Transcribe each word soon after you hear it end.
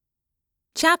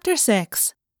Chapter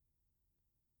 6.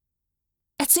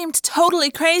 It seemed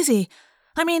totally crazy.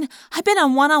 I mean, I've been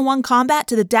in one-on-one combat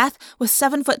to the death with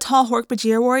 7-foot-tall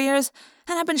Hork-Bajir warriors,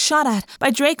 and I've been shot at by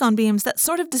Dracon beams that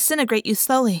sort of disintegrate you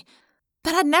slowly.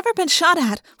 But I'd never been shot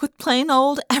at with plain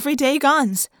old, everyday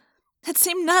guns. It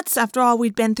seemed nuts after all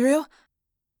we'd been through.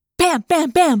 Bam, bam,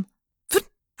 bam!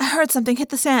 I heard something hit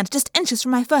the sand just inches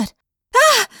from my foot.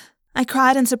 Ah! I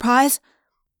cried in surprise.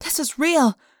 This was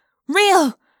real.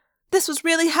 Real! This was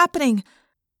really happening.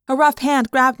 A rough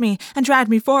hand grabbed me and dragged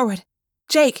me forward.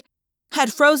 Jake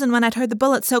had frozen when I'd heard the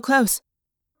bullets so close.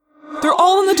 "They're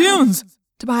all in the dunes!"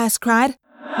 Tobias cried.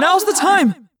 "Now's the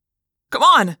time! Come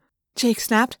on!" Jake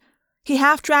snapped. He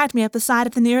half dragged me up the side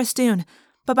of the nearest dune,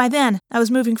 but by then I was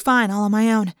moving fine all on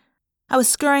my own. I was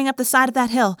scurrying up the side of that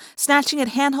hill, snatching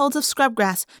at handholds of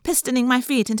scrubgrass, pistoning my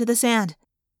feet into the sand.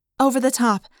 Over the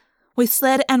top, we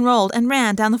slid and rolled and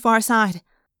ran down the far side.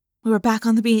 We were back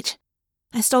on the beach.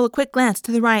 I stole a quick glance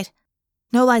to the right.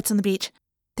 No lights on the beach.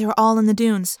 They were all in the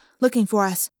dunes, looking for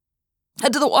us.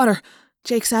 "Head to the water,"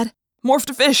 Jake said. "Morph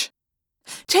to fish."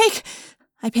 "Jake!"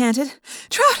 I panted.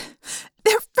 "Trout!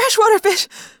 They're freshwater fish!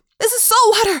 This is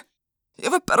saltwater!" "You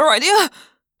have a better idea?"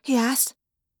 he asked.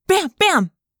 Bam!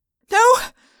 Bam! "No!"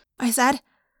 I said.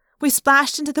 We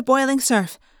splashed into the boiling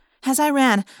surf. As I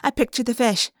ran, I pictured the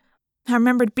fish. I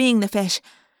remembered being the fish.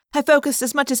 I focused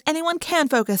as much as anyone can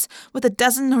focus, with a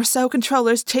dozen or so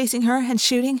controllers chasing her and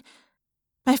shooting.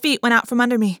 My feet went out from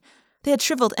under me. They had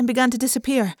shriveled and begun to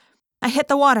disappear. I hit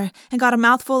the water and got a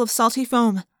mouthful of salty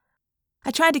foam.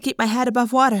 I tried to keep my head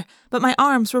above water, but my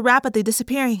arms were rapidly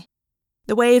disappearing.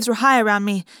 The waves were high around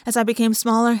me as I became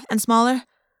smaller and smaller.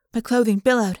 My clothing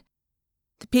billowed.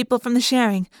 The people from the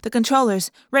sharing, the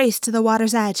controllers, raced to the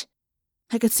water's edge.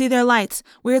 I could see their lights,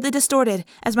 weirdly distorted,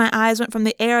 as my eyes went from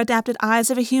the air-adapted eyes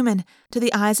of a human to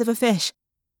the eyes of a fish.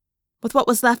 With what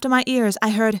was left of my ears, I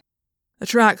heard, "The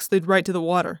tracks lead right to the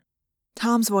water."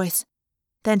 Tom's voice.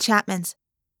 Then Chapman's.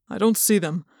 "I don't see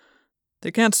them.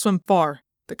 They can't swim far.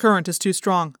 The current is too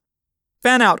strong.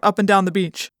 Fan out up and down the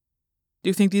beach." "Do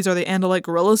you think these are the Andalite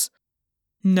gorillas?"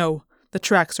 "No, the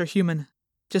tracks are human.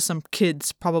 Just some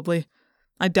kids, probably.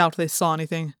 I doubt they saw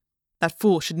anything. That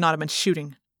fool should not have been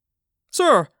shooting."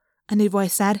 "Sir," a new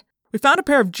voice said, "we found a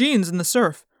pair of jeans in the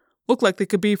surf. Look like they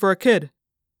could be for a kid.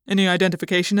 Any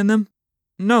identification in them?"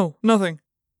 "No, nothing."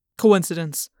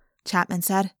 "Coincidence," Chapman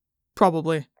said.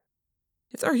 "Probably."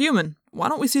 "If they're human, why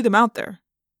don't we see them out there?"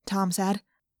 Tom said.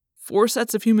 4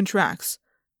 sets of human tracks.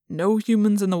 No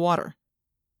humans in the water.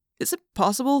 Is it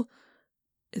possible?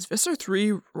 Is Visser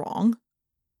 3 wrong?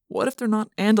 What if they're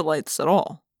not Andalites at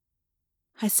all?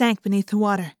 I sank beneath the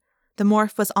water. The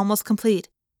morph was almost complete.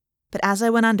 But as I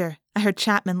went under, I heard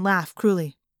Chapman laugh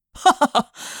cruelly. "Ha ha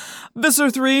ha!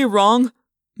 Visser 3 wrong?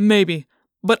 Maybe,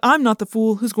 but I'm not the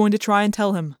fool who's going to try and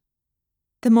tell him."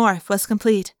 The morph was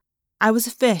complete. I was a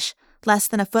fish, less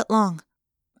than a foot long.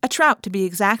 A trout, to be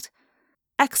exact.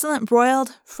 Excellent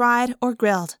broiled, fried, or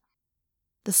grilled.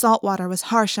 The salt water was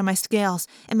harsh on my scales,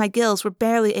 and my gills were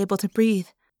barely able to breathe.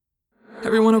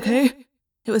 "Everyone okay?"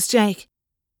 It was Jake.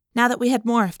 Now that we had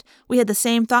morphed, we had the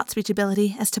same thought-speech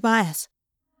ability as Tobias.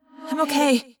 "I'm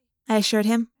okay," I assured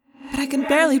him, "but I can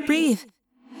barely breathe.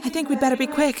 I think we'd better be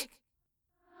quick."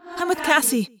 "I'm with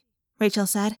Cassie," Rachel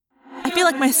said. "I feel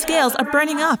like my scales are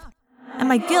burning up, and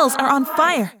my gills are on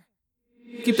fire."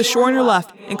 "Keep the shore on your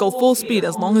left and go full speed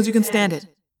as long as you can stand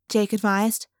it," Jake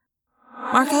advised.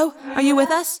 "Marco, are you with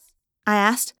us?" I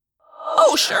asked.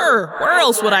 "Oh, sure. Where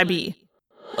else would I be?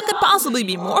 What could possibly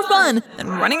be more fun than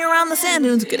running around the sand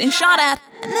dunes getting shot at,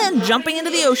 and then jumping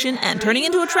into the ocean and turning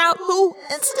into a trout who,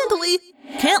 incidentally,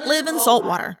 can't live in salt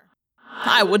water?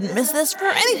 I wouldn't miss this for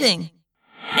anything.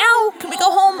 Now, can we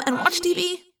go home and watch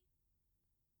TV?"